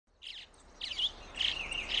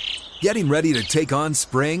Getting ready to take on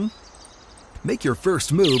spring? Make your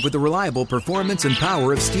first move with the reliable performance and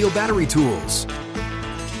power of Steel battery tools.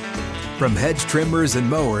 From hedge trimmers and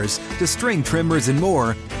mowers to string trimmers and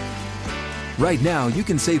more, right now you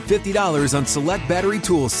can save $50 on select battery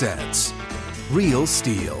tool sets. Real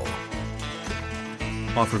Steel.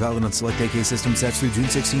 Offer valid on select AK system sets through June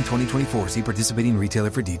 16, 2024. See participating retailer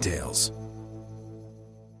for details.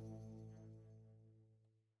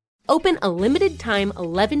 Open a limited-time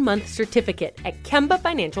 11-month certificate at Kemba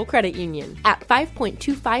Financial Credit Union. At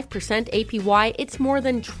 5.25% APY, it's more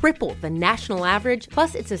than triple the national average,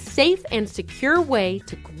 plus it's a safe and secure way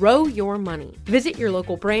to grow your money. Visit your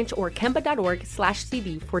local branch or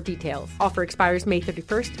kemba.org/CD for details. Offer expires May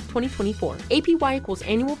 31st, 2024. APY equals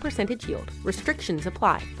annual percentage yield. Restrictions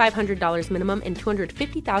apply. $500 minimum and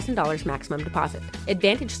 $250,000 maximum deposit.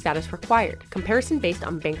 Advantage status required. Comparison based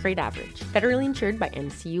on bank rate average. Federally insured by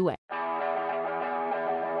NCUA.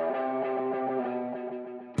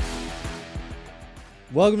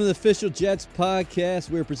 Welcome to the Official Jets podcast.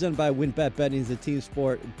 We're presented by WynnBET. Betting is a team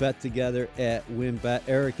sport. Bet together at WynnBET.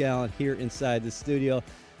 Eric Allen here inside the studio.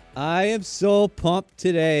 I am so pumped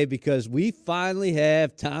today because we finally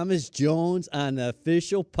have Thomas Jones on the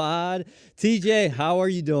official pod. TJ, how are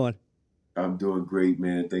you doing? I'm doing great,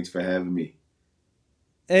 man. Thanks for having me.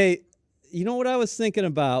 Hey, you know what I was thinking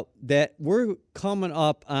about? That we're coming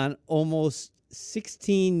up on almost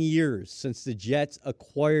 16 years since the Jets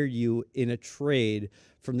acquired you in a trade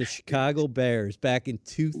from the Chicago Bears back in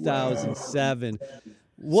 2007. Wow.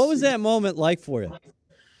 What was that moment like for you?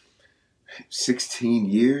 16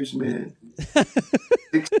 years, man.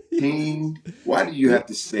 16? Why do you have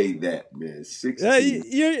to say that, man? 16.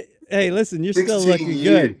 Hey, listen, you're still looking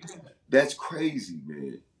years. Good. That's crazy,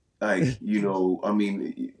 man. Like, I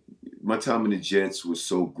mean, my time in the Jets was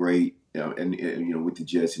so great, and with the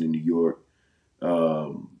Jets and in New York,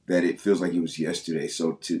 that it feels like it was yesterday.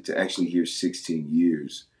 So to actually hear 16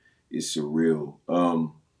 years is surreal.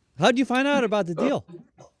 How'd you find out about the deal?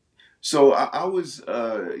 So I was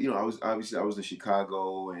in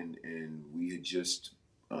Chicago, and we had just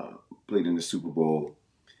played in the Super Bowl,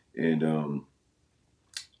 and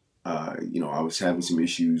I was having some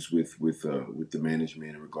issues with the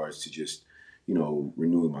management in regards to just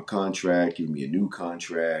renewing my contract, giving me a new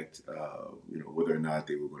contract, whether or not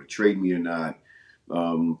they were going to trade me or not.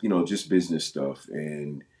 Just business stuff.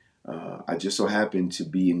 And I just so happened to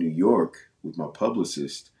be in New York with my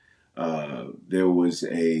publicist. There was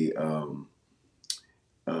a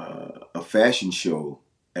fashion show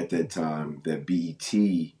at that time that BET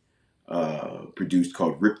produced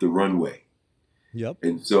called Rip the Runway. Yep.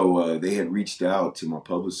 And so they had reached out to my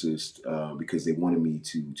publicist because they wanted me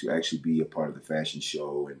to actually be a part of the fashion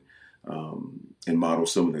show and model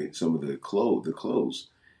some of the clothes.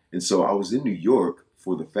 And so I was in New York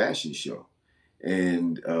for the fashion show,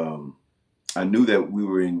 and I knew that we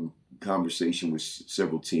were in conversation with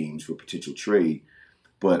several teams for potential trade,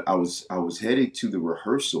 but I was headed to the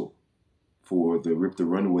rehearsal for the Rip the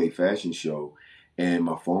Runway fashion show, and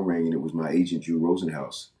my phone rang, and it was my agent, Drew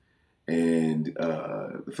Rosenhaus. And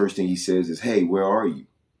the first thing he says is, "Hey, where are you?"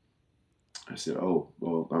 I said, "Oh,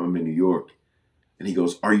 well, I'm in New York." And he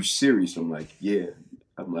goes, "Are you serious?" I'm like, "Yeah."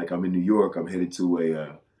 I'm in New York. I'm headed to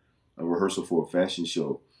a rehearsal for a fashion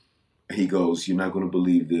show. And he goes, "You're not going to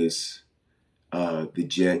believe this. The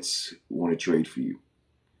Jets want to trade for you."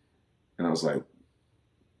 And I was like,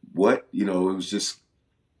 "What?" It was just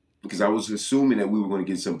because I was assuming that we were going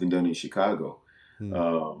to get something done in Chicago.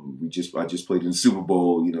 I just played in the Super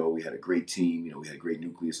Bowl. We had a great team. We had a great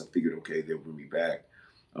nucleus. I figured, okay, they'll bring me back.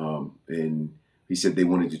 And he said they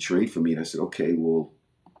wanted to trade for me. And I said, okay, well,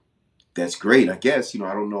 that's great, I guess. I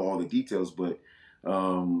don't know all the details, but,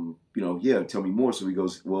 yeah, tell me more. So he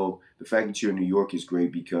goes, well, the fact that you're in New York is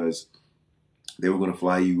great because they were going to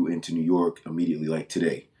fly you into New York immediately, like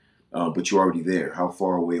today. But you're already there. How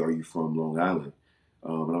far away are you from Long Island?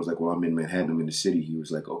 And I was like, well, I'm in Manhattan. I'm in the city. He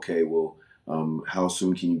was like, okay, well, how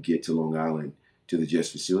soon can you get to Long Island to the Jets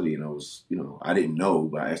facility? And I was, I didn't know,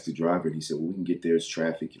 but I asked the driver, and he said, well, we can get there. It's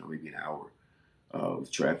traffic, maybe an hour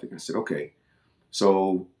with traffic. I said, okay.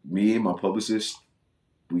 So me and my publicist,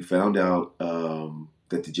 we found out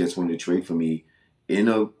that the Jets wanted to trade for me in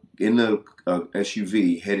a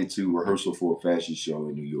SUV headed to rehearsal for a fashion show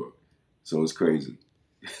in New York. So it's crazy.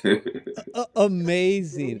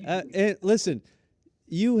 Amazing. And listen,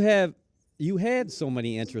 you had so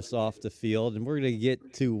many interests off the field, and we're going to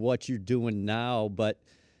get to what you're doing now, but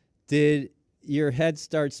did your head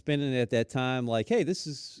start spinning at that time like, hey, this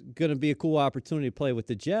is going to be a cool opportunity to play with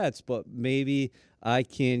the Jets, but maybe I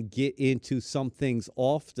can get into some things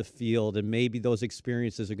off the field, and maybe those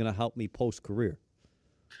experiences are going to help me post-career?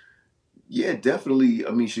 Yeah, definitely.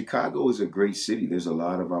 I mean, Chicago is a great city. There's a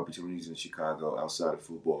lot of opportunities in Chicago outside of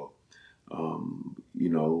football.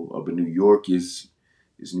 But New York is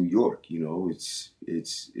New York. It's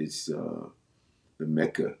the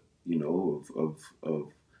mecca,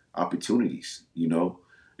 of opportunities.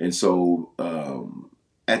 And so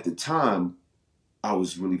at the time, I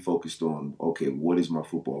was really focused on, okay, what is my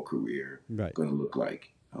football career Right. going to look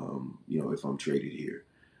like? If I'm traded here.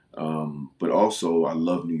 But also, I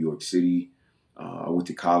love New York City. I went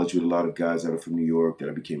to college with a lot of guys that are from New York that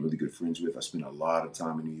I became really good friends with. I spent a lot of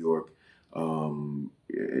time in New York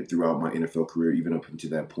throughout my NFL career, even up until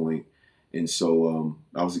that point. And so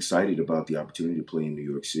I was excited about the opportunity to play in New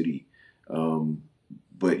York City.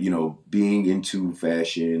 But being into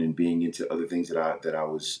fashion and being into other things that I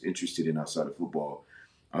was interested in outside of football,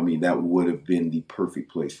 I mean, that would have been the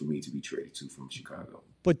perfect place for me to be traded to from Chicago.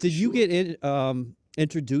 But did you Sure. get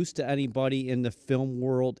introduced to anybody in the film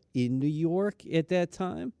world in New York at that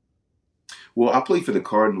time? Well, I played for the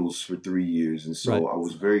Cardinals for 3 years, and Right. so I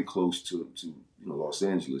was very close to Los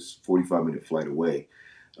Angeles, 45-minute flight away.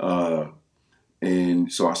 Uh, and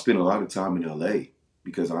so I spent a lot of time in LA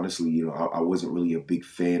because honestly, I wasn't really a big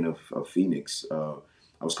fan of Phoenix.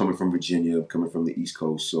 I was coming from Virginia, coming from the East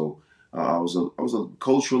Coast, so I was a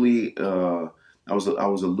culturally I was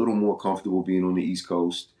a little more comfortable being on the East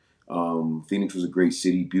Coast. Phoenix was a great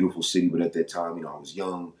city, beautiful city, but at that time, I was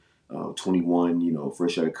young, 21,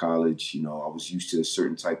 fresh out of college. I was used to a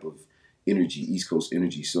certain type of energy, East Coast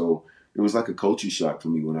energy. So it was like a culture shock for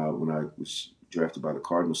me when I was drafted by the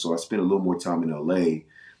Cardinals. So I spent a little more time in LA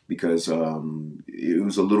because it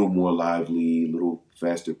was a little more lively, a little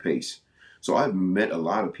faster pace. So I've met a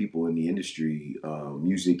lot of people in the industry,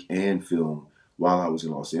 music and film, while I was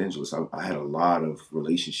in Los Angeles. I had a lot of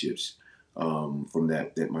relationships from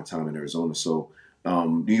that my time in Arizona. So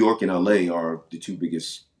New York and LA are the two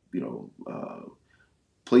biggest,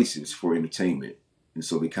 places for entertainment, and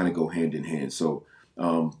so they kind of go hand in hand. So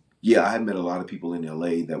yeah, I had met a lot of people in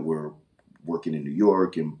LA that were working in New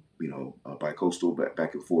York and bi-coastal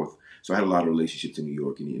back and forth. So I had a lot of relationships in New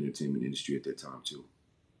York in the entertainment industry at that time too.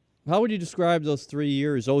 How would you describe those 3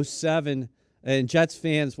 years, '07? And Jets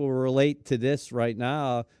fans will relate to this right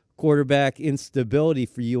now. Quarterback instability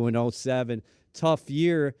for you in '07, tough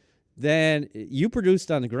year. Then you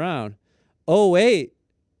produced on the ground. '08,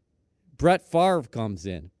 Brett Favre comes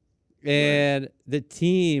in. Right. And the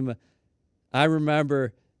team, I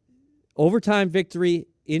remember, overtime victory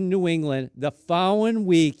in New England. The following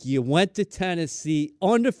week, you went to Tennessee,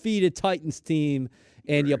 undefeated Titans team,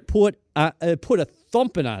 and you Right. put a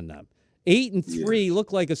thumping on them. 8-3, Yeah.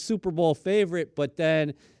 looked like a Super Bowl favorite, but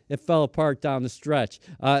then it fell apart down the stretch.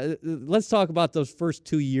 Let's talk about those first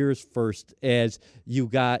 2 years first, as you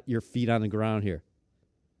got your feet on the ground here.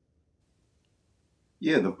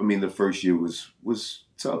 Yeah. The first year was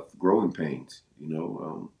tough, growing pains.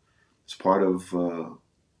 It's part of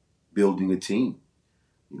building a team.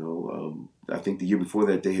 I think the year before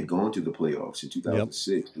that they had gone to the playoffs in Yep.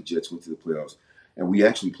 2006. The Jets went to the playoffs, and we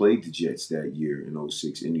actually played the Jets that year in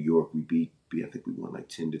 '06 in New York. We beat. I think we won like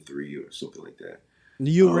 10-3 or something like that.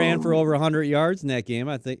 You ran for Um, over 100 yards in that game,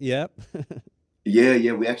 I think. Yep. yeah,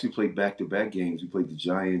 yeah. We actually played back-to-back games. We played the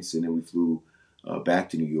Giants, and then we flew back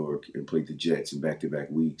to New York and played the Jets in back-to-back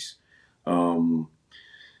weeks. Um,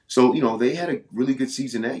 So, they had a really good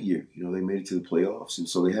season that year. They made it to the playoffs. And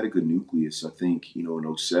so they had a good nucleus. I think, in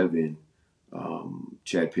 '07,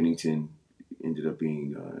 Chad Pennington ended up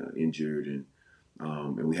being injured.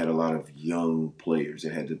 And we had a lot of young players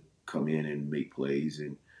that had to come in and make plays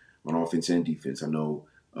and on offense and defense. I know,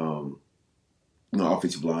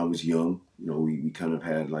 offensive line was young. We kind of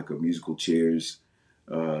had like a musical chairs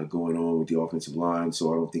going on with the offensive line.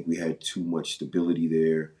 So I don't think we had too much stability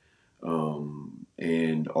there.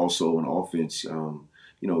 And also on offense,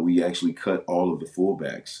 we actually cut all of the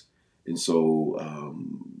fullbacks. And so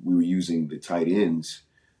we were using the tight ends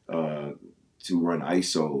to run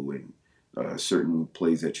ISO and certain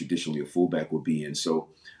plays that traditionally a fullback would be in. So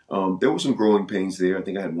there were some growing pains there. I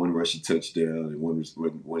think I had one rushing touchdown and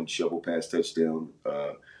one shovel pass touchdown.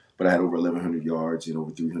 But I had over 1,100 yards and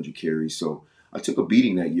over 300 carries. So I took a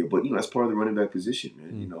beating that year, but that's part of the running back position,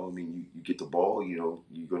 man. You get the ball,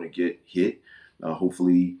 you're going to get hit.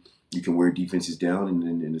 Hopefully, you can wear defenses down, and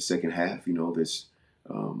then in the second half,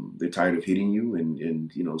 they're tired of hitting you,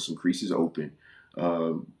 and some creases open.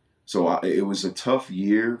 So it was a tough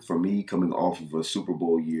year for me coming off of a Super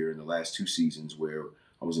Bowl year in the last two seasons where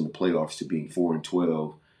I was in the playoffs to being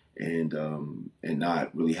 4-12 and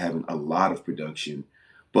not really having a lot of production,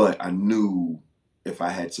 but I knew if I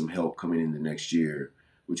had some help coming in the next year,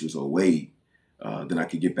 which was '08, then I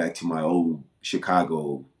could get back to my old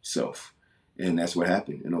Chicago self. And that's what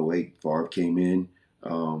happened in '08. Favre came in,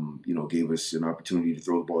 gave us an opportunity to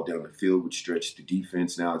throw the ball down the field, which stretched the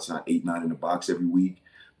defense. Now it's not 8-9 in the box every week.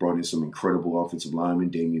 Brought in some incredible offensive linemen,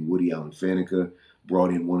 Damian Woody, Alan Faneca.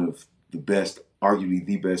 Brought in one of the best, arguably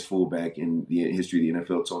the best fullback in the history of the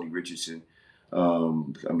NFL, Tony Richardson.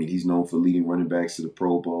 He's known for leading running backs to the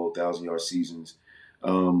Pro Bowl, 1,000-yard seasons.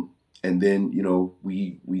 And then,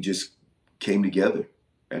 we just came together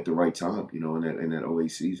at the right time, in that '08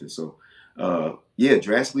 season. So,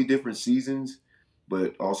 drastically different seasons,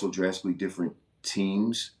 but also drastically different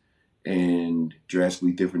teams and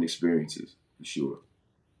drastically different experiences, for sure.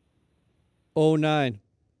 '09,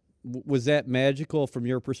 was that magical from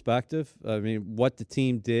your perspective? I mean, what the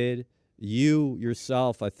team did, you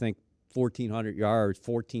yourself, I think, 1,400 yards,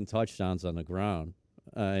 14 touchdowns on the ground.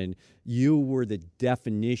 And you were the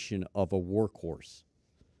definition of a workhorse.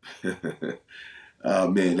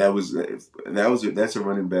 Man, that's a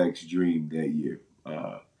running back's dream that year.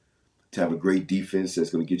 To have a great defense that's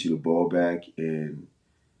going to get you the ball back, and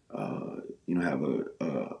have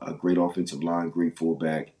a great offensive line, great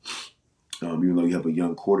fullback. Even though you have a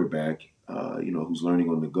young quarterback, who's learning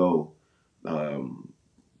on the go,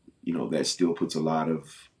 that still puts a lot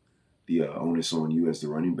of the onus on you as the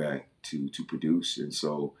running back to produce. And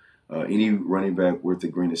so any running back worth a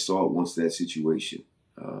grain of salt wants that situation.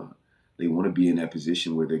 They want to be in that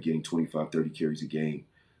position where they're getting 25, 30 carries a game.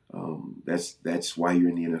 That's why you're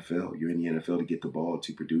in the NFL. You're in the NFL to get the ball,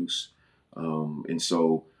 to produce. And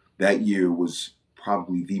so that year was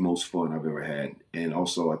probably the most fun I've ever had. And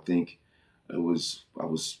also, I think I was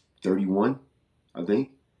 31,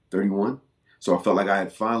 31. So I felt like I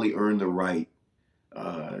had finally earned the right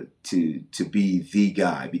to be the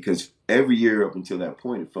guy, because every year up until that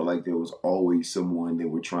point, it felt like there was always someone they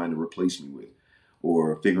were trying to replace me with,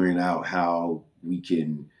 or figuring out how we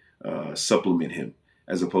can supplement him,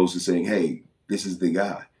 as opposed to saying, hey, this is the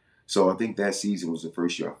guy. So I think that season was the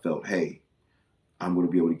first year I felt, hey, I'm going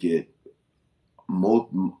to be able to get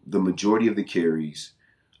the majority of the carries,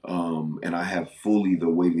 and I have fully the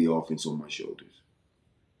weight of the offense on my shoulders.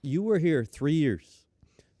 You were here 3 years.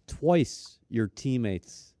 Twice your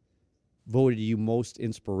teammates voted you most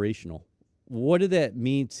inspirational. What did that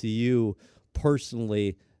mean to you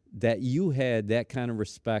personally, that you had that kind of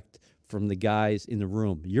respect from the guys in the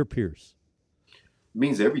room, your peers? It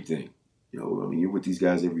means everything. You're with these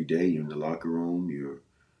guys every day. You're in the locker room. You're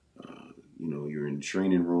in the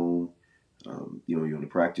training room. You're in the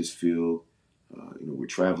practice field. We're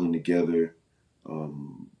traveling together.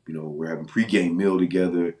 We're having pregame meal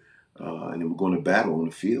together, and then we're going to battle on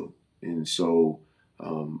the field. And so,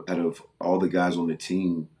 out of all the guys on the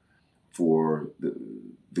team, for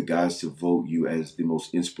the guys to vote you as the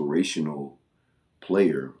most inspirational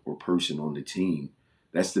player or person on the team,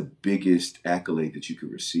 that's the biggest accolade that you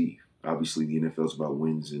could receive. Obviously, the NFL is about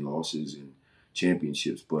wins and losses and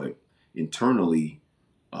championships, but internally,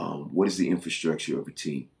 what is the infrastructure of a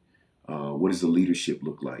team? What does the leadership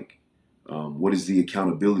look like? What does the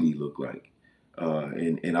accountability look like?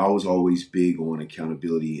 And I was always big on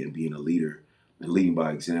accountability and being a leader and leading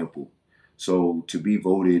by example. So to be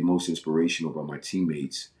voted most inspirational by my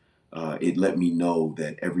teammates, it let me know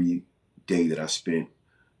that every day that I spent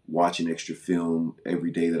watching extra film,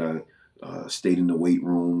 every day that I stayed in the weight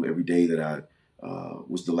room, every day that I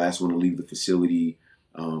was the last one to leave the facility,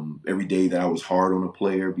 every day that I was hard on a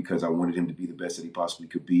player because I wanted him to be the best that he possibly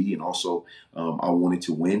could be, and also I wanted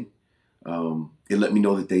to win, it let me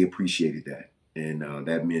know that they appreciated that, and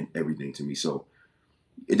that meant everything to me. So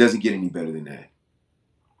it doesn't get any better than that.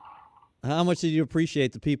 How much did you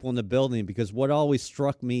appreciate the people in the building? Because what always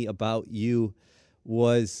struck me about you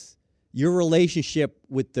was your relationship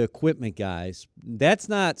with the equipment guys. That's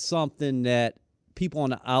not something that people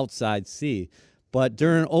on the outside see. But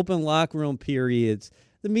during open locker room periods,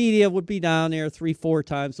 the media would be down there 3-4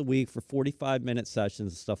 times a week for 45-minute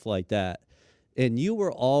sessions and stuff like that. And you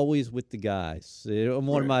were always with the guys.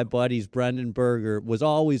 One of my buddies, Brendan Berger, was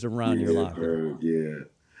always around your locker room. Yeah.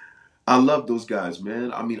 I love those guys,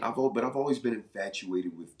 man. I've always been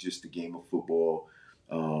infatuated with just the game of football,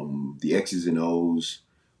 the X's and O's,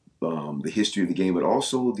 the history of the game, but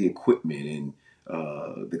also the equipment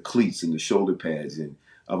and the cleats and the shoulder pads. And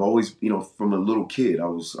I've always, from a little kid, I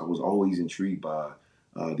was always intrigued by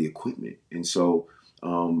the equipment. And so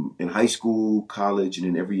in high school, college, and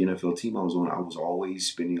in every NFL team I was on, I was always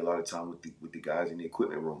spending a lot of time with the guys in the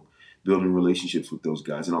equipment room, building relationships with those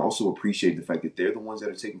guys. And I also appreciate the fact that they're the ones that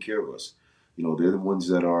are taking care of us. They're the ones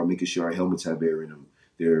that are making sure our helmets have air in them.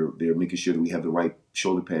 They're making sure that we have the right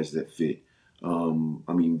shoulder pads that fit.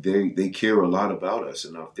 They care a lot about us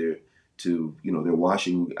enough there to, they're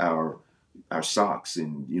washing our our socks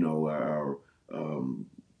and, our,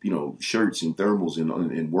 shirts and thermals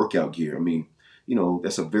and workout gear. I mean,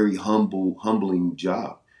 that's a very humbling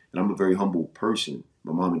job. And I'm a very humble person.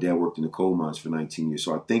 My mom and dad worked in the coal mines for 19 years.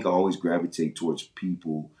 So I think I always gravitate towards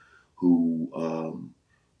people who,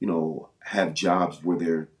 have jobs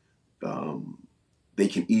where they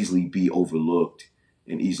can easily be overlooked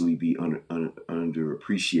and easily be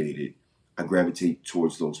underappreciated. I gravitate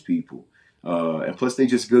towards those people. And plus, they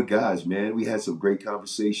just good guys, man. We had some great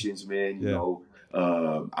conversations, man.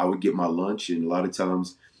 I would get my lunch, and a lot of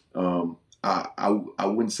times, I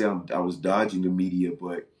wouldn't say I was dodging the media,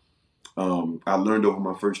 but I learned over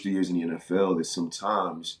my first 3 years in the NFL that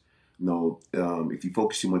sometimes, if you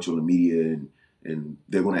focus too much on the media and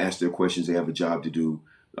they're going to ask their questions, they have a job to do.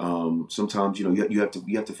 Sometimes, you have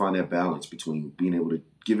to find that balance between being able to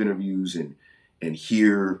give interviews and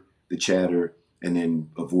hear the chatter and then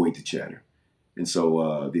avoid the chatter. And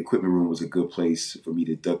so the equipment room was a good place for me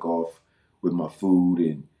to duck off with my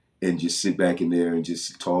food and just sit back in there and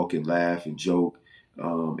just talk and laugh and joke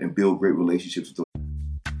and build great relationships with those.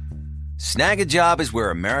 Snag a Job is where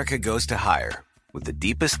America goes to hire, with the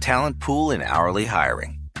deepest talent pool in hourly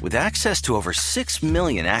hiring. With access to over 6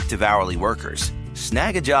 million active hourly workers,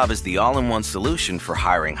 Snag a Job is the all-in-one solution for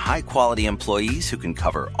hiring high-quality employees who can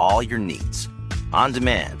cover all your needs. On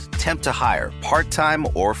demand, temp to hire, part-time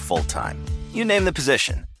or full-time. You name the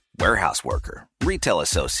position. Warehouse worker, retail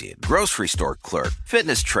associate, grocery store clerk,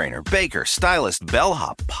 fitness trainer, baker, stylist,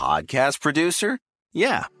 bellhop, podcast producer.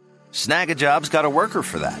 Yeah, Snag a Job's got a worker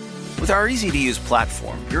for that. With our easy-to-use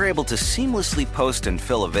platform, you're able to seamlessly post and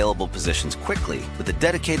fill available positions quickly with a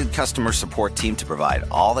dedicated customer support team to provide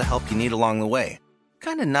all the help you need along the way.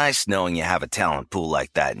 Kind of nice knowing you have a talent pool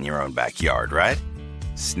like that in your own backyard, right?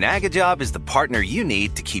 Snag a Job is the partner you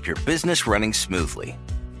need to keep your business running smoothly.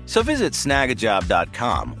 So visit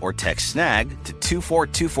snagajob.com or text snag to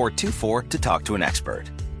 242424 to talk to an expert.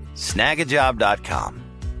 Snagajob.com,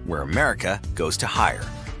 where America goes to hire.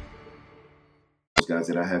 Those guys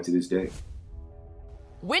that I have to this day.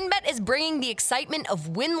 WynnBET is bringing the excitement of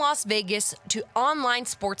Wynn Las Vegas to online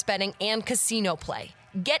sports betting and casino play.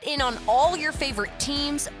 Get in on all your favorite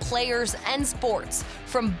teams, players, and sports.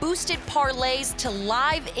 From boosted parlays to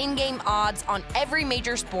live in-game odds on every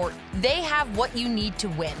major sport, they have what you need to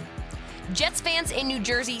win. Jets fans in New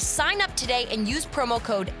Jersey, sign up today and use promo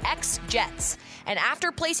code XJETS. And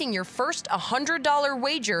after placing your first $100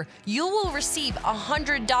 wager, you will receive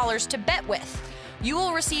 $100 to bet with. You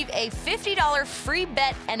will receive a $50 free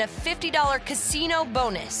bet and a $50 casino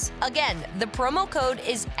bonus. Again, the promo code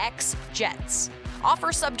is XJETS.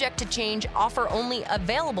 Offer subject to change. Offer only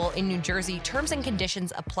available in New Jersey. Terms and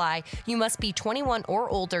conditions apply. You must be 21 or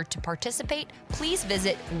older to participate. Please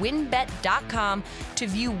visit wynnbet.com to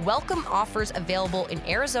view welcome offers available in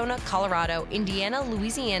Arizona, Colorado, Indiana,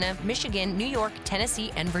 Louisiana, Michigan, New York,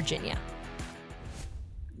 Tennessee, and Virginia.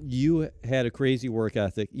 You had a crazy work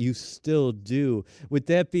ethic. You still do. With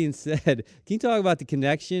that being said, can you talk about the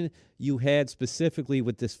connection you had specifically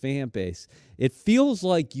with this fan base? It feels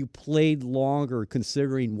like you played longer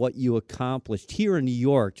considering what you accomplished here in New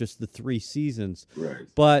York, just the 3 seasons. Right.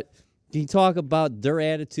 But can you talk about their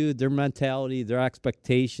attitude, their mentality, their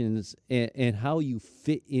expectations, and how you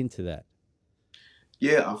fit into that?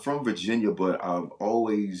 Yeah, I'm from Virginia, but I've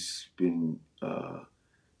always been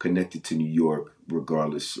connected to New York,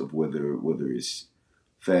 regardless of whether it's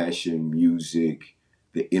fashion, music,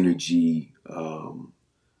 the energy.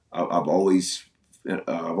 I've always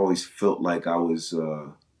felt like I was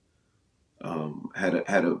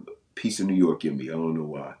had a piece of New York in me. I don't know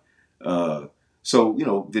why. So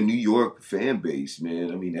the New York fan base,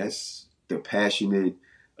 man. I mean, they're passionate.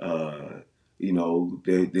 They're a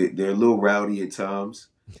little rowdy at times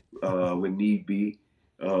when need be.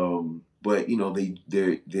 But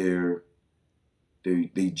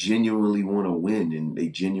they genuinely want to win and they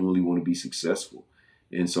genuinely want to be successful.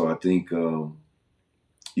 And so I think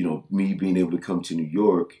me being able to come to New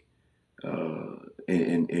York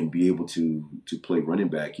and be able to play running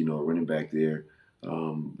back, running back there,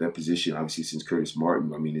 that position obviously since Curtis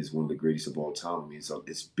Martin, I mean, is one of the greatest of all time. I mean,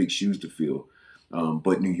 it's big shoes to fill.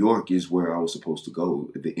 But New York is where I was supposed to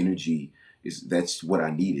go. The energy that's what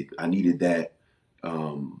I needed. I needed that.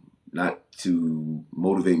 Not to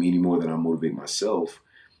motivate me any more than I motivate myself,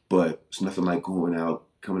 but it's nothing like coming out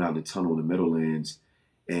in the tunnel in the Meadowlands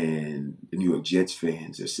and the New York Jets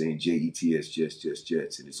fans are saying Jets, Jets, Jets,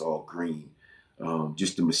 Jets, and it's all green.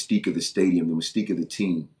 Just the mystique of the stadium, the mystique of the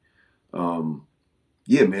team.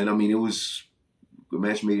 Yeah, man, I mean, it was a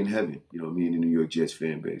match made in heaven, me and the New York Jets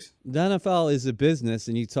fan base. The NFL is a business,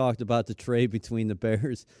 and you talked about the trade between the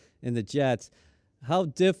Bears and the Jets. How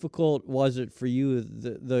difficult was it for you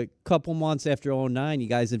the couple months after '09? You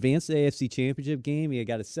guys advanced the AFC Championship game. You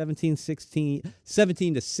got a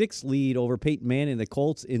 17-6 lead over Peyton Manning and the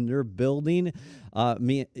Colts in their building.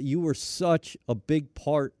 You were such a big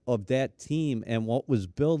part of that team and what was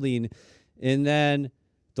building. And then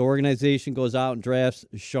the organization goes out and drafts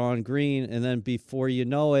Sean Green, and then before you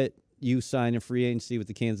know it, you sign a free agency with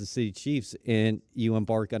the Kansas City Chiefs, and you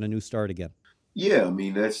embark on a new start again. Yeah, I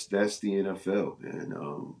mean that's the NFL, and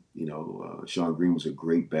Sean Green was a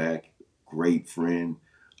great back, great friend.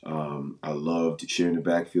 I loved sharing the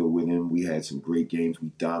backfield with him. We had some great games.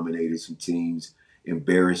 We dominated some teams,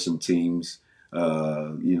 embarrassed some teams.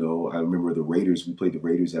 I remember the Raiders. We played the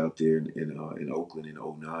Raiders out there in Oakland in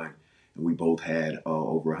 '09, and we both had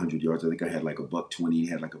over 100 yards. I think I had like a $120. He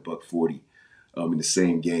had like a $140 in the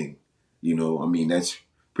same game. That's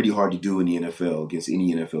pretty hard to do in the NFL against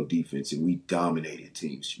any NFL defense, and we dominated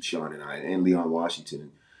teams, Sean and I, and Leon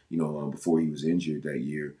Washington, before he was injured that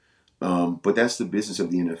year. But that's the business of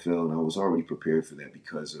the NFL, and I was already prepared for that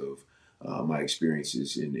because of my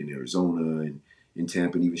experiences in Arizona and in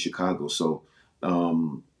Tampa and even Chicago. So a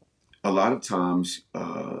lot of times,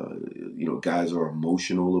 guys are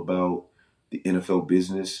emotional about the NFL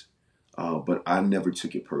business, but I never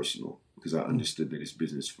took it personal because I understood that it's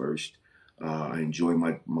business first. I enjoy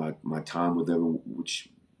my time with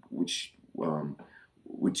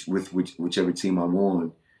whichever team I'm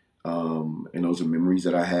on, and those are memories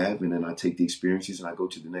that I have. And then I take the experiences and I go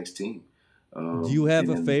to the next team. Do you have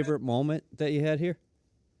a favorite moment that you had here?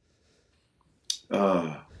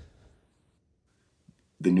 The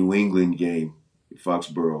New England game,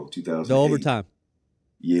 Foxborough, 2008. The overtime.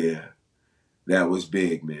 Yeah, that was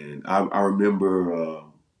big, man. I remember.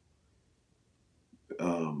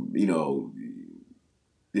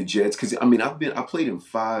 The Jets, because I played in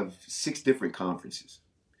 5-6 different conferences,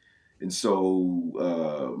 and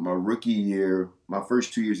so my rookie year, my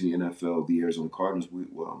first 2 years in the NFL, the Arizona Cardinals, we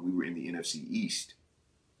were in the NFC East,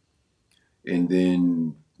 and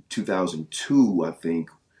then 2002, I think,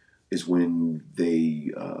 is when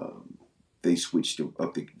they switched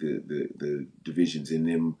up the divisions, and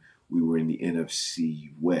then we were in the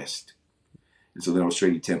NFC West. And so then I was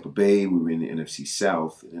traded to Tampa Bay. We were in the NFC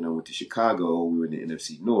South. And then I went to Chicago. We were in the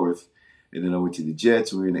NFC North. And then I went to the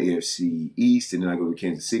Jets. We were in the AFC East. And then I go to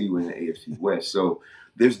Kansas City. We're in the AFC West. So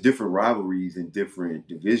there's different rivalries and different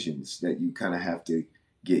divisions that you kind of have to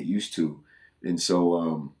get used to. And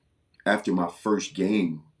so after my first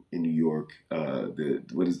game in New York, the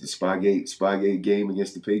Spygate game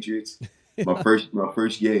against the Patriots? my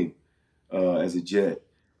first game as a Jet.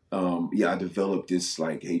 I developed this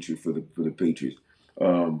like hatred for the Patriots.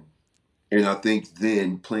 And I think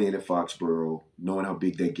then playing at Foxborough, knowing how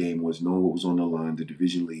big that game was, knowing what was on the line, the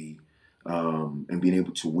division lead, and being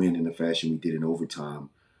able to win in the fashion we did in overtime,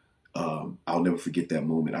 I'll never forget that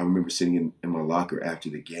moment. I remember sitting in my locker after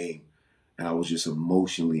the game, and I was just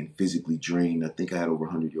emotionally and physically drained. I think I had over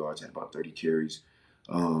 100 yards, had about 30 carries.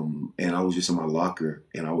 And I was just in my locker,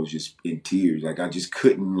 and I was just in tears. Like, I just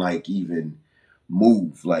couldn't, even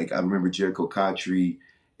move. Like, I remember Jericho Cottree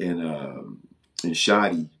and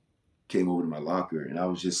Shoddy came over to my locker, and I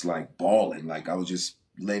was just bawling. Like, I was just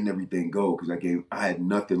letting everything go because I had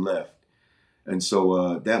nothing left. And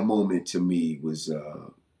so that moment to me was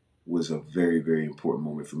a very, very important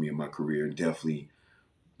moment for me in my career, and definitely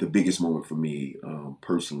the biggest moment for me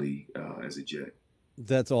personally as a Jet.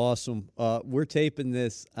 That's awesome. We're taping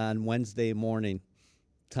this on Wednesday morning.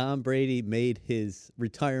 Tom Brady made his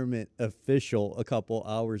retirement official a couple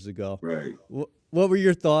hours ago. Right. What were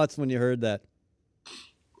your thoughts when you heard that?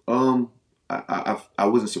 I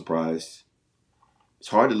wasn't surprised. It's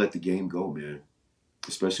hard to let the game go, man,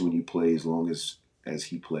 especially when you play as long as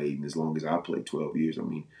he played and as long as I played, 12 years. I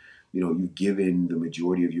mean, you've given the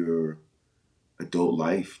majority of your adult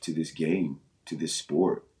life to this game, to this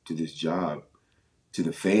sport, to this job, to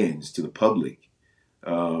the fans, to the public.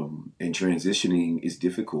 And transitioning is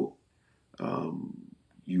difficult.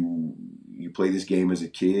 You play this game as a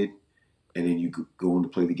kid, and then you go on to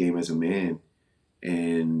play the game as a man,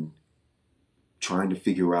 and trying to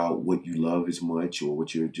figure out what you love as much or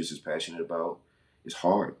what you're just as passionate about is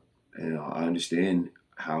hard. And I understand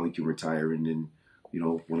how he can retire and then,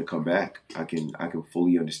 want to come back. I can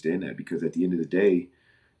fully understand that, because at the end of the day,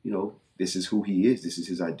 this is who he is. This is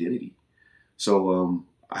his identity. So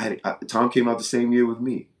Tom came out the same year with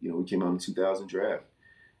me. We came out in the 2000 draft,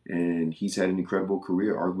 and he's had an incredible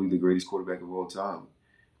career, arguably the greatest quarterback of all time.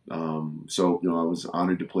 So I was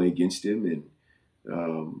honored to play against him, and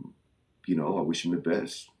I wish him the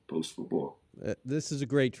best post-football. This is a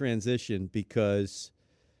great transition because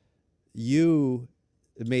you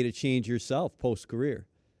made a change yourself post-career.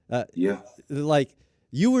 Yeah. Like,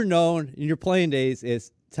 you were known in your playing days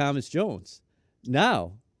as Thomas Jones.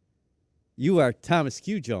 Now, you are Thomas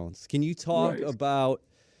Q. Jones. Can you talk about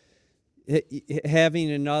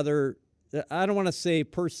having another, I don't want to say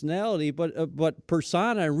personality, but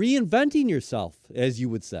persona, reinventing yourself, as you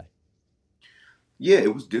would say? Yeah,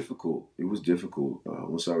 it was difficult. It was difficult.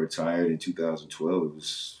 Once I retired in 2012, it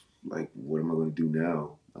was like, what am I going to do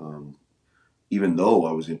now? Even though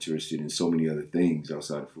I was interested in so many other things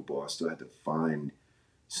outside of football, I still had to find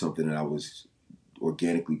something that I was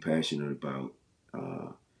organically passionate about.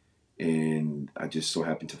 And I just so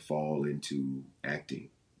happened to fall into acting.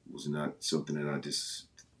 It was not something that I just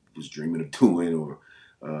was dreaming of doing or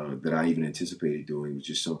that I even anticipated doing. It was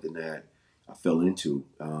just something that I fell into.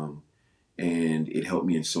 And it helped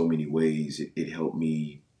me in so many ways. It helped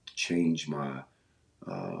me change my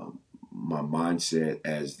my mindset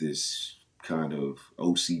as this kind of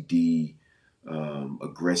OCD,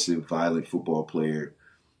 aggressive, violent football player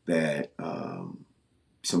that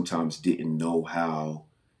sometimes didn't know how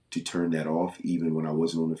to turn that off, even when I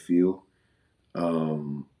wasn't on the field,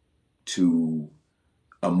 to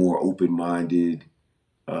a more open-minded,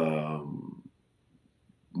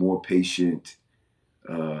 more patient,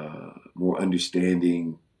 more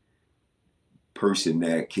understanding person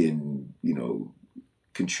that can,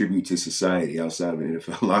 contribute to society outside of an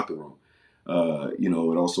NFL locker room.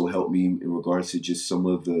 It also helped me in regards to just some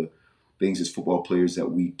of the things as football players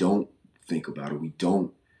that we don't think about or we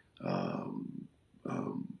don't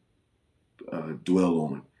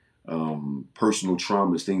dwell on. Personal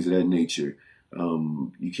traumas, things of that nature.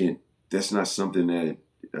 That's not something that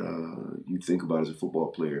you think about as a football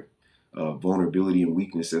player. Vulnerability and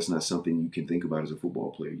weakness, that's not something you can think about as a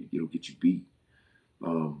football player. It'll get you beat.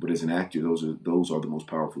 But as an actor, those are the most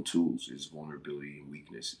powerful tools, is vulnerability and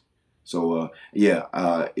weakness. So,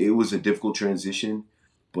 it was a difficult transition,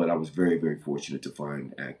 but I was very, very fortunate to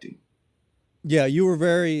find acting. Yeah, you were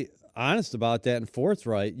very honest about that and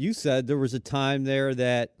forthright. You said there was a time there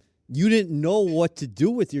that you didn't know what to do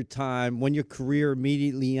with your time when your career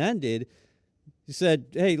immediately ended. You said,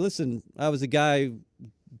 hey, listen, I was a guy who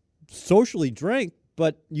socially drank,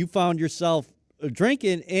 but you found yourself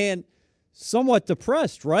drinking and somewhat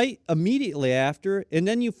depressed, right? Immediately after. And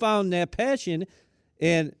then you found that passion.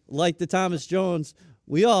 And like the Thomas Jones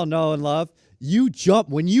we all know and love, you jump.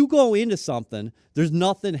 When you go into something, there's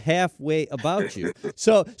nothing halfway about you.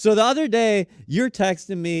 So the other day, you're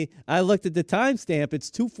texting me. I looked at the timestamp. It's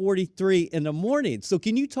 2:43 in the morning. So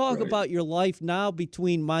can you talk about your life now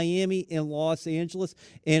between Miami and Los Angeles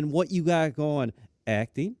and what you got going?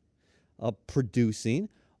 Acting, producing.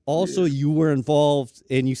 Also, you were involved,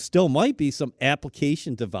 and you still might be, some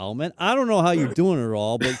application development. I don't know how you're doing it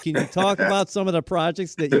all, but can you talk about some of the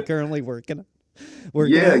projects that you're currently working on?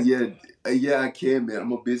 I can, man.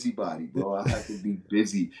 I'm a busybody, bro. I have to be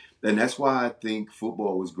busy. And that's why I think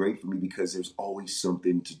football was great for me, because there's always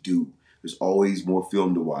something to do. There's always more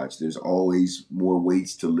film to watch. There's always more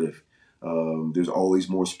weights to lift. There's always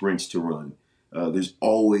more sprints to run. There's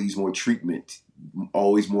always more treatment,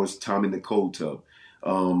 always more time in the cold tub.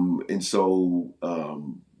 And so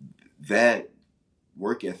that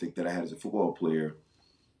work ethic that I had as a football player,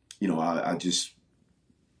 I just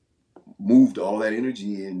moved all that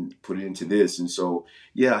energy and put it into this. And so,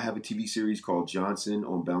 I have a TV series called Johnson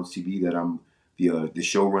on Bounce TV that I'm the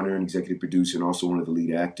showrunner and executive producer and also one of the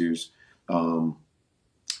lead actors.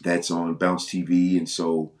 That's on Bounce TV. And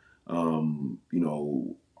so,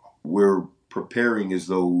 we're preparing as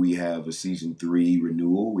though we have a season 3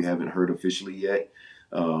 renewal. We haven't heard officially yet,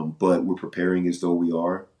 but we're preparing as though we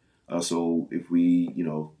are. So if we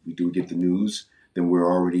do get the news, then we're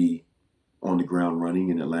already on the ground running.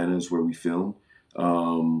 In Atlanta is where we film.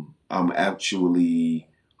 I'm actually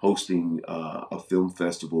hosting a film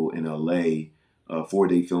festival in LA, a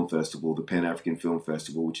 4-day film festival, the Pan African Film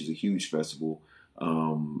Festival, which is a huge festival.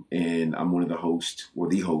 And I'm one of the hosts, or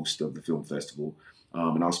the host of the film festival.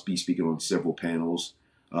 And I'll be speaking on several panels.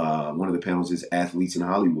 One of the panels is athletes in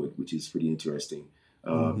Hollywood, which is pretty interesting.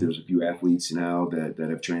 There's a few athletes now that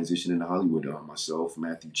have transitioned into Hollywood. Myself,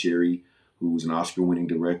 Matthew Cherry, who's an Oscar-winning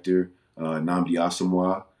director, Nnamdi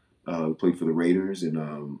Asomugha, who played for the Raiders,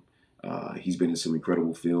 and he's been in some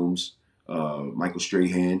incredible films. Michael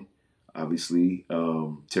Strahan, obviously,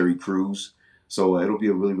 Terry Crews. So it'll be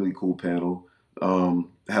a really, really cool panel. I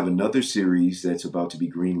have another series that's about to be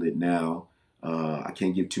greenlit now. I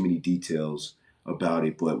can't give too many details about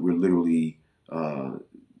it, but we're literally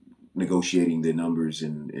negotiating the numbers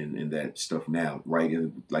and that stuff now, right?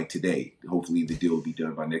 Like today. Hopefully the deal will be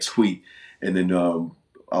done by next week. And then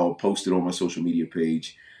I'll post it on my social media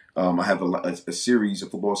page. I have a series, a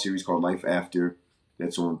football series called Life After,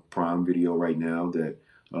 that's on Prime Video right now, that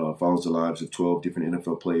follows the lives of 12 different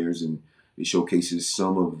NFL players, and it showcases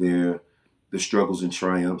some of the struggles and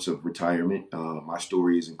triumphs of retirement. My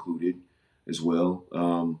story is included as well.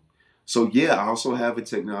 So yeah, I also have a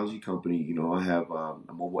technology company. You know, I have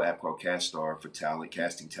a mobile app called CastStar for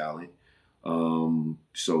casting talent.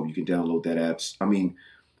 So you can download that app. I mean,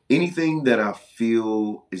 anything that I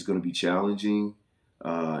feel is going to be challenging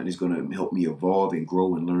and is going to help me evolve and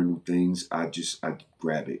grow and learn new things, I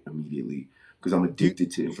grab it immediately because I'm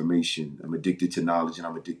addicted to information. I'm addicted to knowledge, and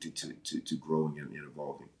I'm addicted to growing and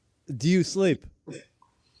evolving. Do you sleep?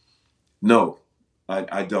 No,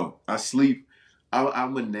 I don't. I sleep.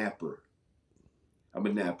 I'm a napper. I'm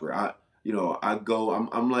a napper. I go.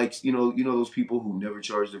 I'm like those people who never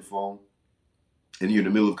charge their phone, and you're in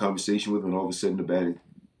the middle of a conversation with them, and all of a sudden the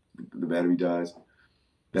battery dies.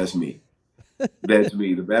 That's me. That's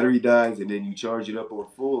me. The battery dies, and then you charge it up on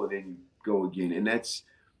full, and then you go again, and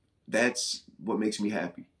that's what makes me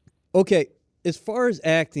happy. Okay, as far as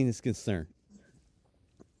acting is concerned,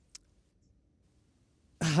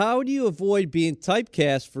 how do you avoid being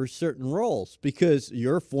typecast for certain roles? Because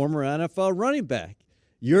you're a former NFL running back.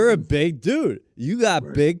 You're a big dude. You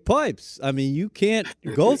got big pipes. I mean, you can't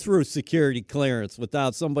go through security clearance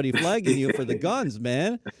without somebody flagging you for the guns,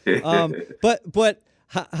 man. But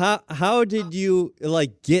how did you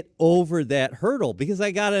get over that hurdle? Because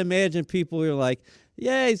I gotta imagine people are like,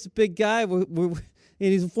 yeah, he's a big guy, and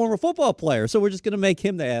he's a former football player, so we're just gonna make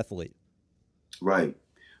him the athlete. Right.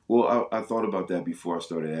 Well, I thought about that before I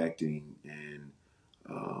started acting, and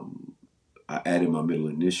I added my middle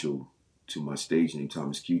initial to my stage name,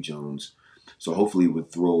 Thomas Q. Jones. So hopefully it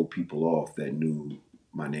would throw people off that knew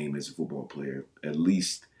my name as a football player, at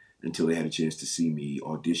least until they had a chance to see me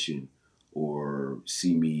audition or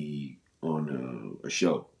see me on a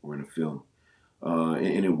show or in a film.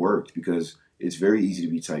 And it worked because it's very easy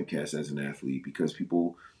to be typecast as an athlete because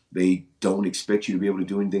people, they don't expect you to be able to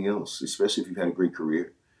do anything else, especially if you've had a great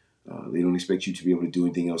career. They don't expect you to be able to do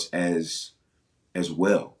anything else as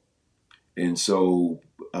well. And so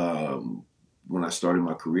when I started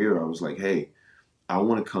my career, I was like, hey, I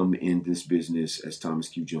want to come in this business as Thomas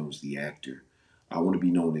Q. Jones, the actor. I want to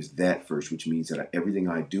be known as that first, which means that everything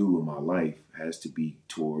I do in my life has to be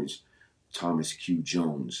towards Thomas Q.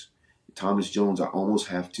 Jones. Thomas Jones, I almost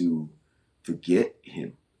have to forget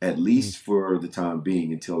him, at least for the time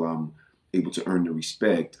being, until I'm able to earn the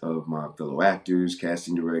respect of my fellow actors,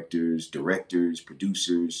 casting directors,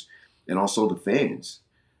 producers, and also the fans.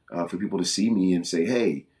 For people to see me and say,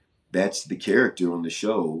 hey, that's the character on the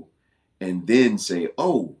show, and then say,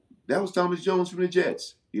 oh, that was Thomas Jones from the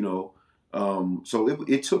Jets, So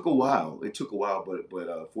it took a while.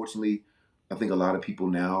 But fortunately, I think a lot of people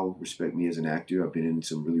now respect me as an actor. I've been in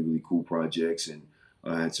some really, really cool projects, and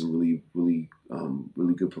I had some really, really,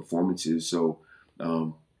 really good performances. So,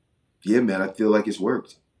 yeah, man, I feel like it's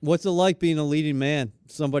worked. What's it like being a leading man,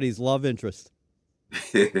 somebody's love interest?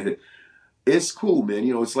 It's cool, man.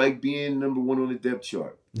 It's like being number one on the depth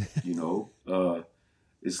chart.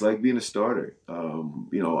 It's like being a starter.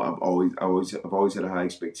 I've always had high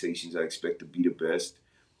expectations. I expect to be the best.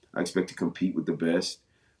 I expect to compete with the best.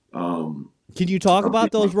 Can you talk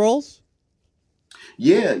about those roles?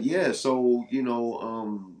 Yeah. So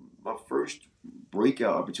my first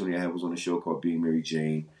breakout opportunity I had was on a show called Being Mary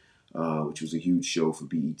Jane, which was a huge show for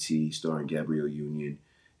BET, starring Gabrielle Union.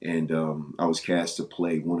 And I was cast to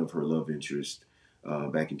play one of her love interests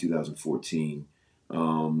back in 2014.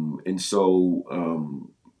 And so,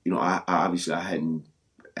 I obviously I hadn't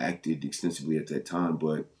acted extensively at that time,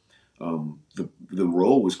 but the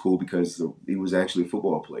role was cool because he was actually a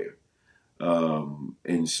football player.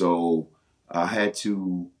 And so I had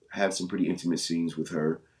to have some pretty intimate scenes with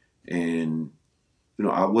her. And,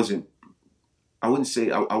 I wasn't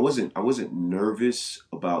nervous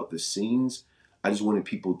about the scenes. I just wanted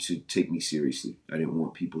people to take me seriously. I didn't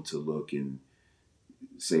want people to look and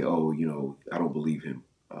say, oh, I don't believe him.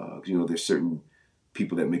 There's certain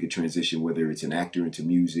people that make a transition, whether it's an actor into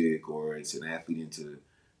music or it's an athlete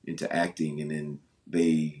into acting, and then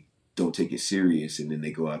they don't take it serious, and then they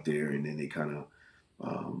go out there and then they kind of,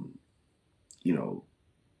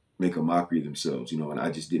 make a mockery of themselves, and I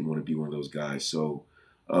just didn't want to be one of those guys. So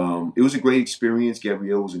it was a great experience.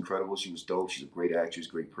 Gabrielle was incredible. She was dope. She's a great actress,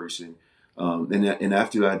 great person. And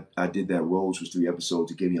after I did that role, which was 3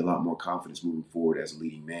 episodes, it gave me a lot more confidence moving forward as a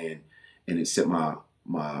leading man, and it set my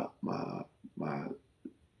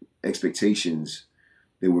expectations.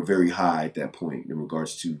 They were very high at that point in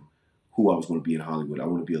regards to who I was going to be in Hollywood. I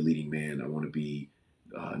want to be a leading man. I want to be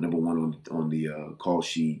number one on the call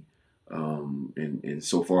sheet. And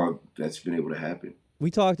so far that's been able to happen.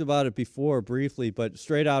 We talked about it before briefly, but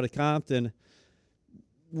Straight Outta Compton,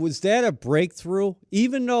 was that a breakthrough?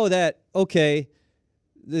 Even though that, okay,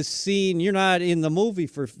 this scene, you're not in the movie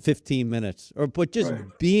for 15 minutes, but just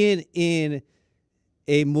Right. being in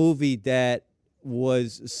a movie that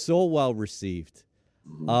was so well received,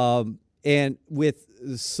 and with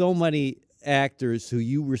so many actors who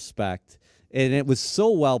you respect, and it was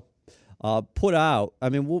so well put out. I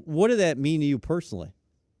mean, what did that mean to you personally?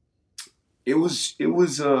 It was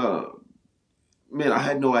man, I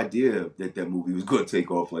had no idea that that movie was going to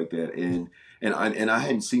take off like that, and I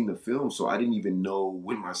hadn't seen the film, so I didn't even know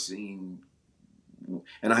when my scene,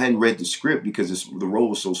 and I hadn't read the script because the role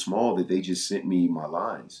was so small that they just sent me my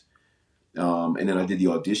lines, and then I did the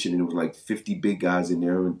audition, and it was like 50 big guys in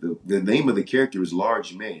there. The name of the character is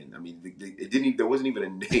Large Man. I mean, it didn't even, there wasn't even a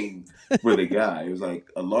name for the guy. It was like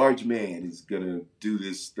a large man is gonna do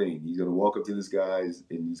this thing. He's gonna walk up to this guy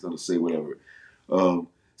and he's gonna say whatever.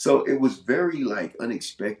 So it was very like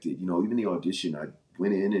unexpected. You know, even the audition, I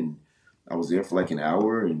went in and I was there for like an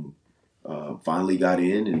hour and finally got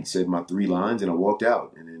in and said my 3 lines and I walked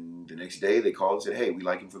out. And then the next day they called and said, "Hey, we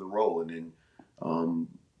like him for the role." And then,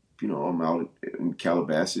 you know, I'm out in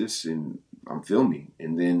Calabasas and I'm filming.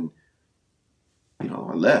 And then, you know,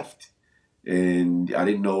 I left. And I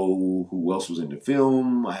didn't know who else was in the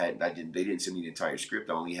film. They didn't send me the entire script.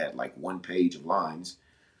 I only had like 1 page of lines.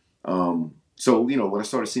 So, you know, when I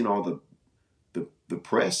started seeing all the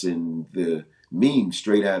press and the memes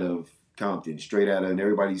straight out of Compton, straight out of, and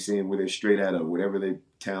everybody's saying where they're straight out of, whatever their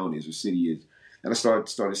town is or city is, and I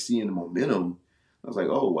started seeing the momentum. I was like,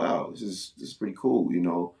 oh wow, this is pretty cool, you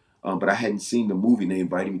know. But I hadn't seen the movie. They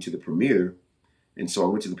invited me to the premiere, and so I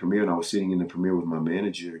went to the premiere, and I was sitting in the premiere with my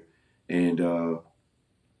manager, and I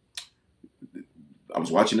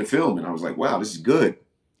was watching the film, and I was like, wow, this is good.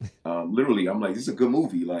 Literally, I'm like, this is a good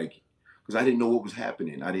movie, like, because I didn't know what was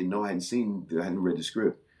happening. I didn't know. I hadn't read the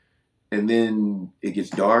script. And then it gets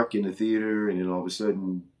dark in the theater, and then all of a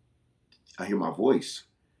sudden, I hear my voice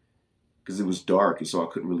because it was dark, and so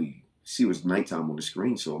I couldn't really see. It was nighttime on the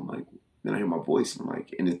screen, so I'm like, then I hear my voice, and I'm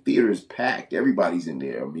like, and the theater is packed. Everybody's in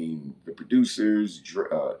there. I mean, the producers,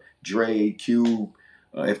 Dre, Cube,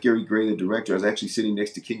 F. Gary Gray, the director. I was actually sitting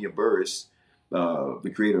next to Kenya Burris,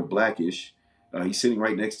 the creator of Blackish. He's sitting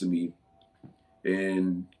right next to me,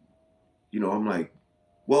 and you know, I'm like,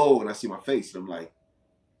 whoa, and I see my face, and I'm like,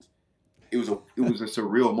 it was a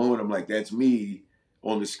surreal moment. I'm like, that's me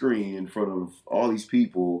on the screen in front of all these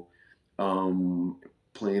people,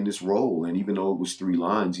 playing this role. And even though it was 3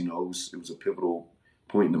 lines, you know, it was a pivotal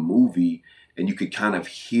point in the movie, and you could kind of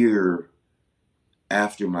hear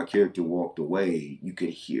after my character walked away, you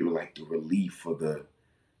could hear like the relief of the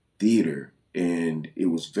theater, and it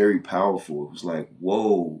was very powerful. It was like,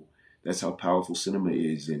 whoa, that's how powerful cinema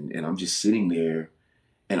is. And I'm just sitting there,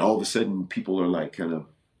 and all of a sudden people are like kind of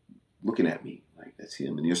looking at me like, that's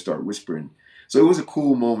him, and they'll start whispering. So it was a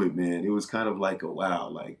cool moment, man. It was kind of like a wow,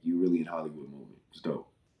 like you really in Hollywood moment. It's dope.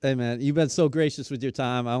 Hey, man, you've been so gracious with your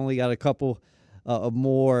time. I only got a couple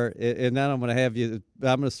more, and then I'm going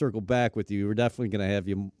to circle back with you. We're definitely going to have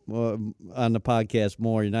you on the podcast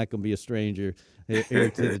more. You're not going to be a stranger here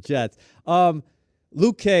to the Jets.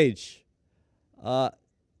 Luke Cage,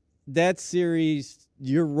 that series,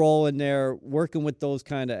 your role in there, working with those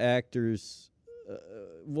kind of actors,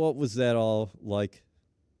 what was that all like?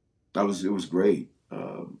 It was great.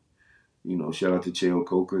 You know, shout out to Cheo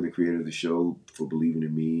Coker, the creator of the show, for believing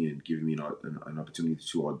in me and giving me an opportunity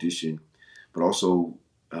to audition. But also,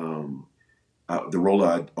 the role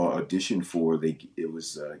I auditioned for, they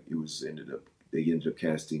ended up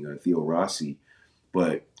casting Theo Rossi,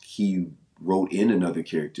 but he wrote in another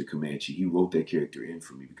character, Comanche. He wrote that character in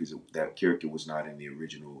for me because that character was not in the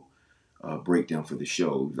original breakdown for the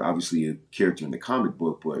show. It was obviously a character in the comic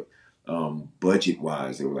book, but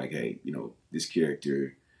budget-wise, they were like, hey, you know, this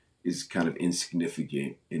character is kind of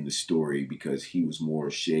insignificant in the story because he was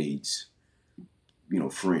more Shade's, you know,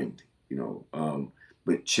 friend, you know.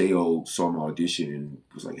 But Cheo saw my audition and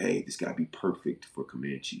was like, hey, this guy be perfect for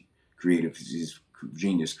Comanche. He's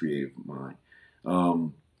genius creative mind.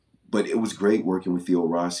 But it was great working with Theo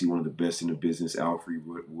Rossi, one of the best in the business, Alfred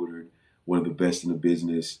Woodard, one of the best in the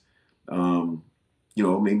business. You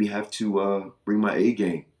know, it made me have to bring my A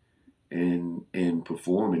game and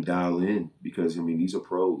perform and dial in because, I mean, these are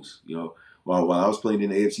pros. You know, while I was playing in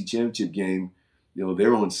the AFC Championship game, you know,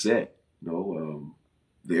 they're on set. You know,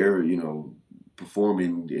 they're, you know,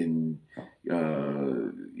 performing and,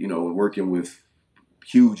 you know, working with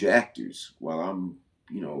huge actors while I'm,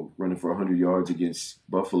 running for 100 yards against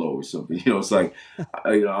Buffalo or something. It's like,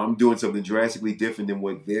 I'm doing something drastically different than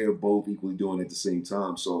what they're both equally doing at the same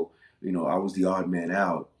time. So, I was the odd man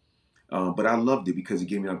out. But I loved it because it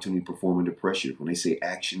gave me an opportunity to perform under pressure. When they say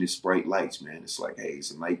action is bright lights, man, it's like, hey,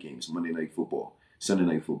 it's a night game. It's Monday Night Football, Sunday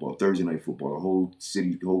Night Football, Thursday Night Football. The whole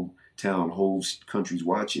city, the whole town, the whole country's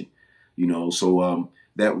watching. So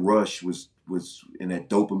that rush was and that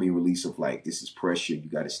dopamine release of like, this is pressure. You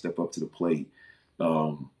got to step up to the plate.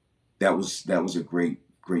 That was a great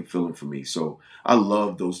feeling for me. So I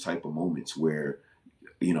love those type of moments where,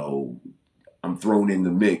 I'm thrown in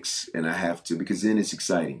the mix and I have to, because then it's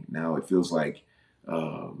exciting. Now it feels like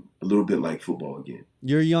a little bit like football again.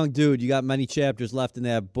 You're a young dude. You got many chapters left in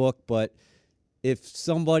that book, but if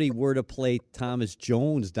somebody were to play Thomas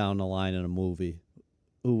Jones down the line in a movie,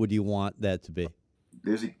 who would you want that to be?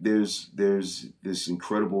 There's this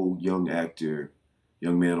incredible young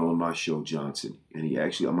man on my show, Johnson, and he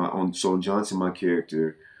actually on Johnson, my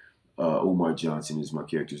character, Omar Johnson is my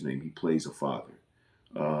character's name. He plays a father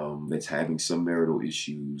that's having some marital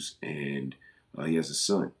issues, and he has a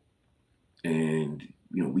son. And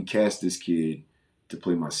we cast this kid to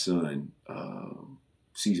play my son,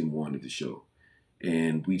 season 1 of the show,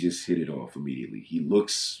 and we just hit it off immediately. He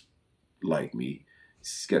looks like me.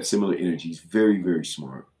 He's got similar energy. He's very, very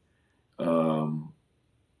smart.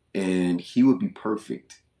 And he would be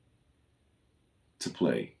perfect to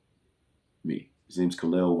play me. His name's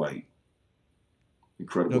Khalil White.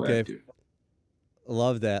 Incredible actor.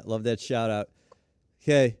 Love that shout out.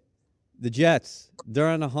 Okay, the Jets, they're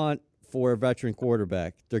on a hunt for a veteran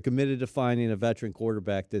quarterback. They're committed to finding a veteran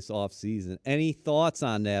quarterback this offseason. Any thoughts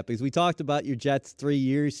on that? Because we talked about your Jets 3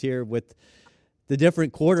 years here with the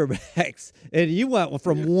different quarterbacks, and you went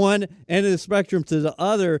from one end of the spectrum to the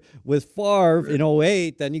other with Favre in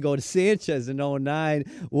 2008, then you go to Sanchez in 2009.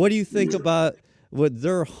 What do you think about what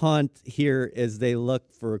their hunt here as they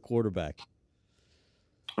look for a quarterback?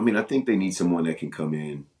 I mean, I think they need someone that can come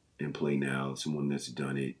in and play now, someone that's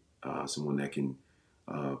done it, someone that can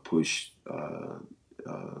push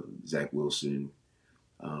Zach Wilson.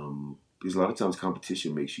 Because a lot of times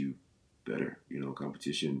competition makes you better.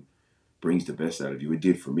 Competition brings the best out of you. It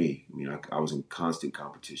did for me. I mean, I was in constant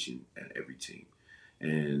competition at every team.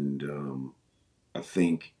 And I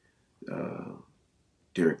think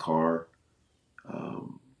Derek Carr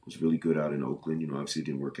was really good out in Oakland. Obviously it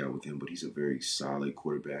didn't work out with him, but he's a very solid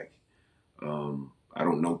quarterback. I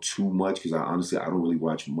don't know too much because I don't really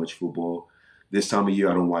watch much football. This time of year,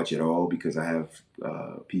 I don't watch at all because I have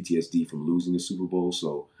PTSD from losing the Super Bowl.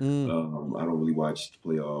 So I don't really watch the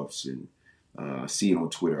playoffs, and I see it on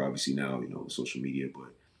Twitter, obviously now, social media,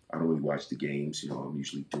 but I don't really watch the games. I'm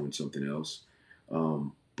usually doing something else.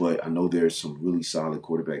 But I know there's some really solid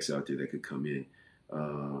quarterbacks out there that could come in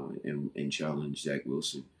and challenge Zach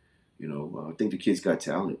Wilson. I think the kid's got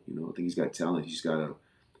talent. I think he's got talent. He's got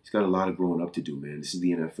a lot of growing up to do, man. This is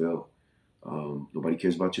the NFL. Nobody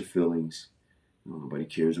cares about your feelings. Nobody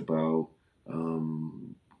cares about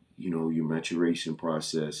your maturation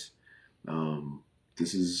process.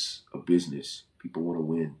 This is a business. People want to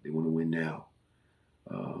win. They want to win now.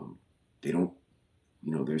 They don't,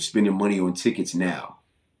 they're spending money on tickets now.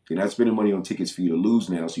 They're not spending money on tickets for you to lose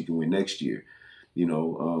now so you can win next year.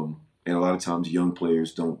 And a lot of times young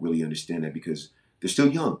players don't really understand that because they're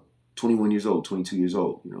still young, 21 years old, 22 years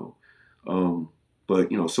old, But,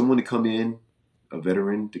 someone to come in, a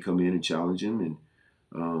veteran to come in and challenge him, and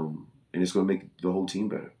it's going to make the whole team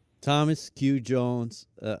better. Thomas Q. Jones,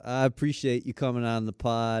 I appreciate you coming on the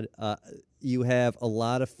pod. You have a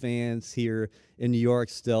lot of fans here in New York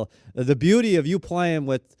still. The beauty of you playing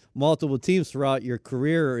with multiple teams throughout your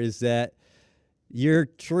career is that your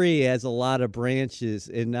tree has a lot of branches,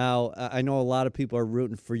 and now I know a lot of people are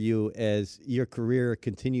rooting for you as your career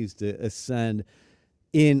continues to ascend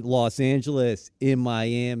in Los Angeles, in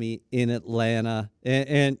Miami, in Atlanta,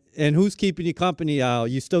 and who's keeping you company?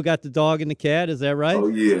 You still got the dog and the cat, is that right? Oh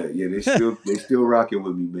yeah, they still rocking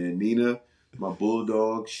with me, man. Nina, my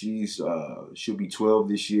bulldog, she'll be 12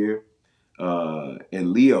 this year,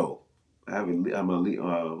 and Leo, I have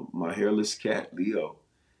my hairless cat, Leo.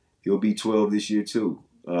 He'll be 12 this year too.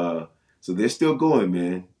 So they're still going,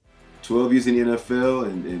 man. 12 years in the NFL,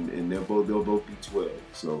 and they'll both be 12.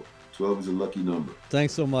 So 12 is a lucky number.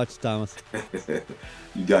 Thanks so much, Thomas.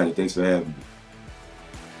 You got it. Thanks for having me.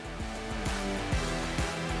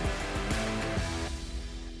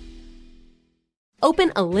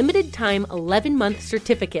 Open a limited-time 11-month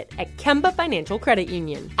certificate at Kemba Financial Credit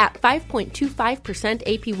Union. At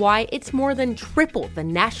 5.25% APY, it's more than triple the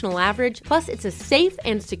national average, plus it's a safe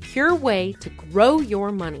and secure way to grow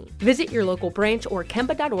your money. Visit your local branch or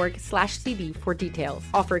kemba.org/cb for details.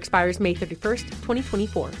 Offer expires May 31st,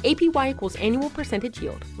 2024. APY equals annual percentage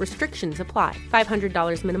yield. Restrictions apply.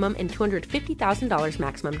 $500 minimum and $250,000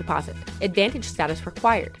 maximum deposit. Advantage status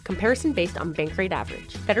required. Comparison based on bank rate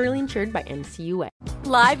average. Federally insured by NCUA.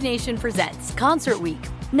 Live Nation presents Concert Week.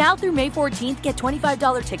 Now through May 14th, get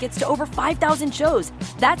 $25 tickets to over 5,000 shows.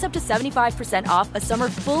 That's up to 75% off a summer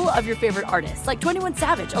full of your favorite artists like 21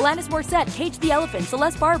 Savage, Alanis Morissette, Cage the Elephant,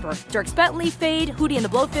 Celeste Barber, Dierks Bentley, Fade, Hootie and the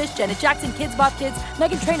Blowfish, Janet Jackson, Kids Bop Kids,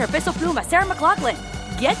 Meghan Trainor, Bissell Pluma, Sarah McLachlan.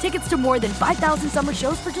 Get tickets to more than 5,000 summer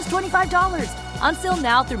shows for just $25. On sale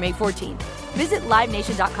now through May 14th. Visit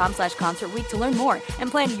livenation.com/concertweek to learn more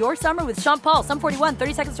and plan your summer with Sean Paul, Sum 41,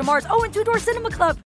 30 Seconds to Mars, and Two Door Cinema Club.